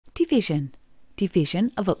division. Division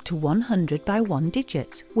of up to 100 by one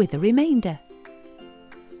digit with a remainder.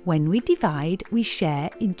 When we divide, we share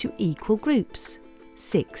into equal groups.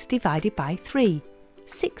 6 divided by 3.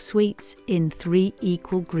 6 sweets in 3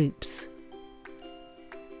 equal groups.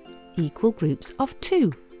 Equal groups of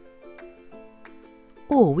 2.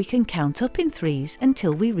 Or we can count up in threes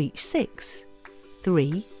until we reach 6.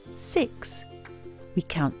 3, 6. We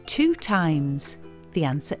count 2 times. The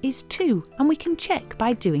answer is 2, and we can check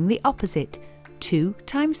by doing the opposite. 2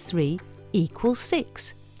 times 3 equals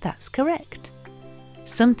 6. That's correct.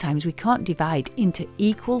 Sometimes we can't divide into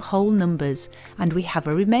equal whole numbers and we have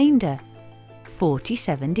a remainder.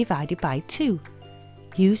 47 divided by 2.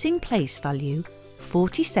 Using place value,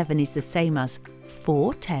 47 is the same as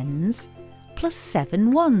 4 tens plus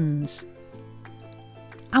 7 ones.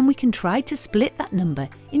 And we can try to split that number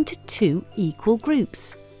into 2 equal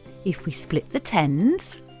groups. If we split the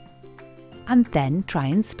tens and then try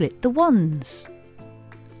and split the ones.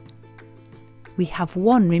 We have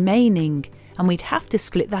 1 remaining, and we'd have to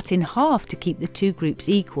split that in half to keep the 2 groups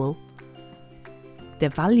equal. The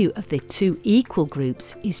value of the 2 equal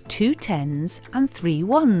groups is 2 tens and 3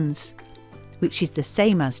 ones, which is the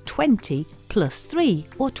same as 20 plus 3,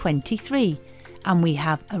 or 23, and we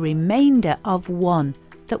have a remainder of 1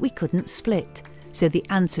 that we couldn't split, so the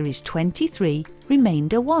answer is 23,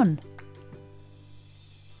 remainder 1.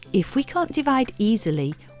 If we can't divide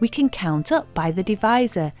easily, we can count up by the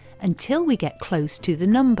divisor until we get close to the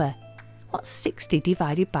number. What's 60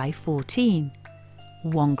 divided by 14?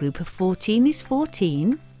 One group of 14 is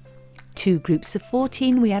 14. 2 groups of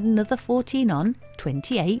 14, we add another 14 on,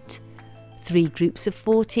 28. 3 groups of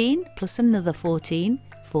 14 plus another 14,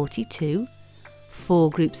 42. 4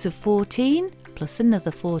 groups of 14 plus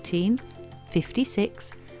another 14,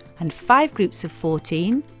 56. And 5 groups of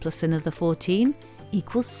 14 plus another 14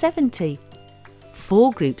 equals 70.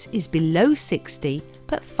 4 groups is below 60,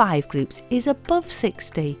 but 5 groups is above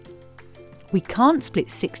 60. We can't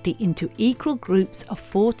split 60 into equal groups of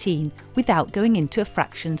 14 without going into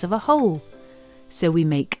fractions of a whole. So we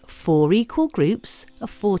make 4 equal groups of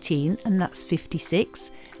 14, and that's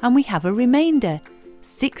 56, and we have a remainder,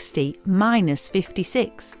 60 minus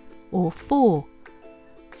 56, or 4.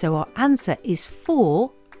 So our answer is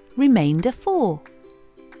 4, remainder 4.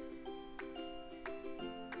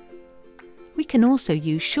 We can also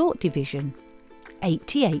use short division.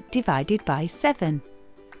 88 divided by 7.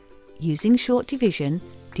 Using short division,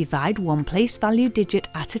 divide one place value digit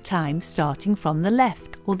at a time starting from the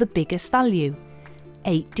left, or the biggest value.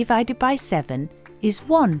 8 divided by 7 is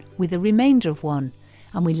 1 with a remainder of 1,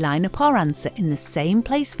 and we line up our answer in the same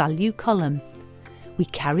place value column. We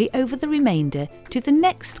carry over the remainder to the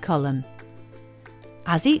next column.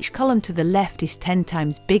 As each column to the left is 10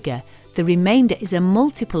 times bigger, the remainder is a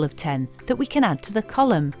multiple of 10 that we can add to the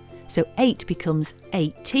column, so 8 becomes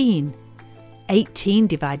 18. 18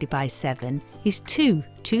 divided by 7 is 2.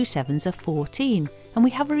 2 sevens are 14, and we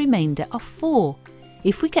have a remainder of 4.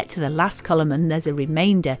 If we get to the last column and there's a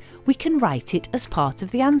remainder, we can write it as part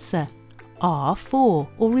of the answer. R4,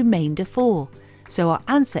 or remainder 4. So our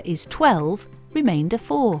answer is 12, remainder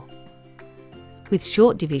 4. With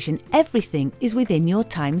short division, everything is within your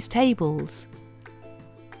times tables.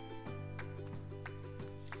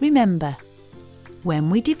 Remember, when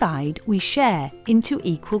we divide, we share into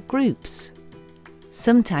equal groups.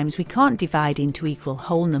 Sometimes we can't divide into equal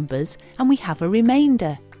whole numbers and we have a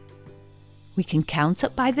remainder. We can count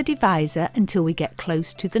up by the divisor until we get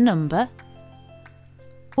close to the number,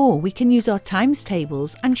 or we can use our times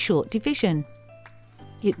tables and short division.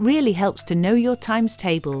 It really helps to know your times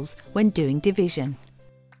tables when doing division.